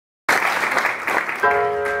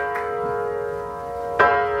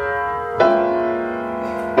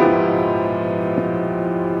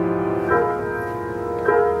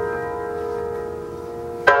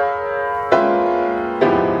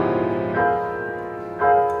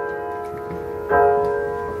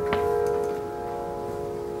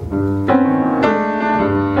Its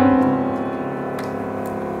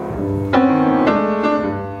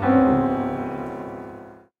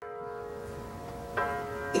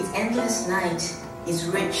endless night is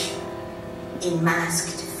rich in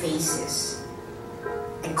masked faces,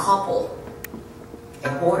 a couple, a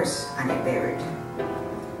horse and a bird.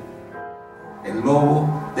 El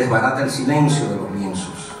lobo desbarata el silencio de los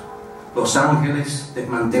lienzos. Los ángeles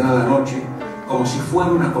desmantelan la noche como si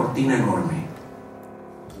fuera una cortina enorme.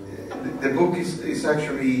 The book is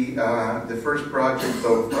actually the first project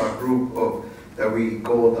of a group that we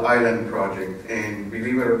call the Island Project, and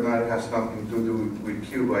believe it or not, it has nothing to do with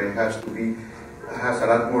Cuba. It has a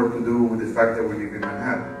lot more to do with the fact that we live in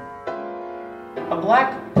Manhattan. A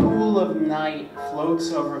black pool of night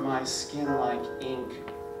floats over my skin like ink.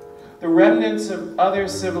 The remnants of other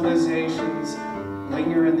civilizations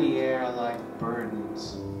linger in the air like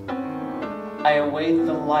burdens. I await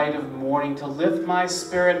the light of morning to lift my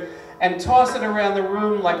spirit and toss it around the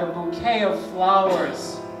room like a bouquet of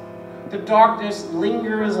flowers. The darkness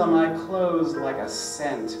lingers on my clothes like a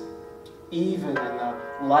scent. Even in the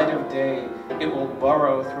light of day, it will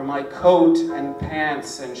burrow through my coat and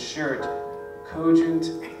pants and shirt, cogent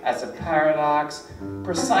as a paradox,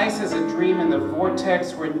 precise as a dream in the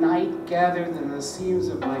vortex where night gathered in the seams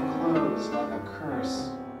of my clothes like a curse.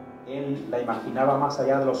 Él la imaginaba más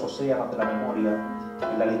allá de los océanos de la memoria.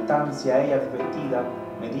 En la distancia, ella desvestida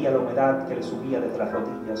medía la humedad que le subía desde las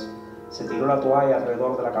rodillas. Se tiró la toalla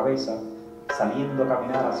alrededor de la cabeza, saliendo a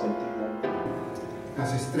caminar hacia el día.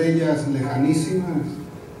 Las estrellas lejanísimas,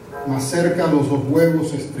 más cerca los dos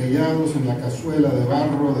huevos estrellados en la cazuela de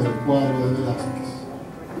barro del cuadro de Velázquez.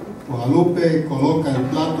 Guadalupe coloca el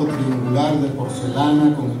plato triangular de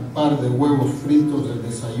porcelana con el par de huevos fritos del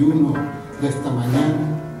desayuno de esta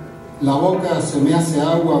mañana. La boca se me hace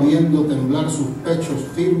agua viendo temblar sus pechos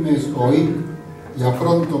firmes, oír, ya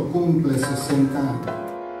pronto cumple 60 años.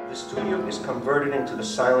 The studio is converted into the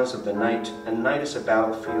silence of the night, and night is a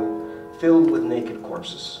battlefield filled with naked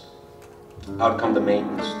corpses. Out come the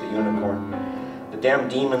maidens, the unicorn, the damned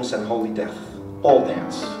demons and holy death. All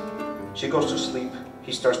dance. She goes to sleep,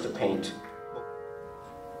 he starts to paint.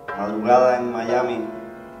 Madrugada en Miami,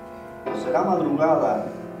 o será madrugada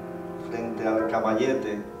frente al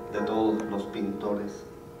caballete de todos los pintores.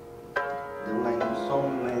 De una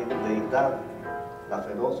insomne deidad, la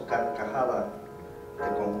feroz carcajada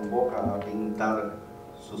te convoca a pintar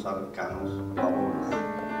sus arcanos favores.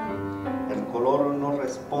 El color no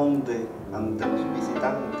responde ante los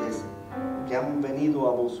visitantes que han venido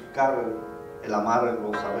a buscar el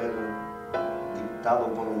amargo saber dictado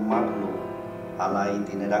por Marlowe a la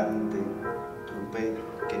itinerante trupe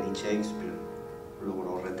que ni Shakespeare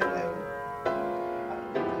logró retener.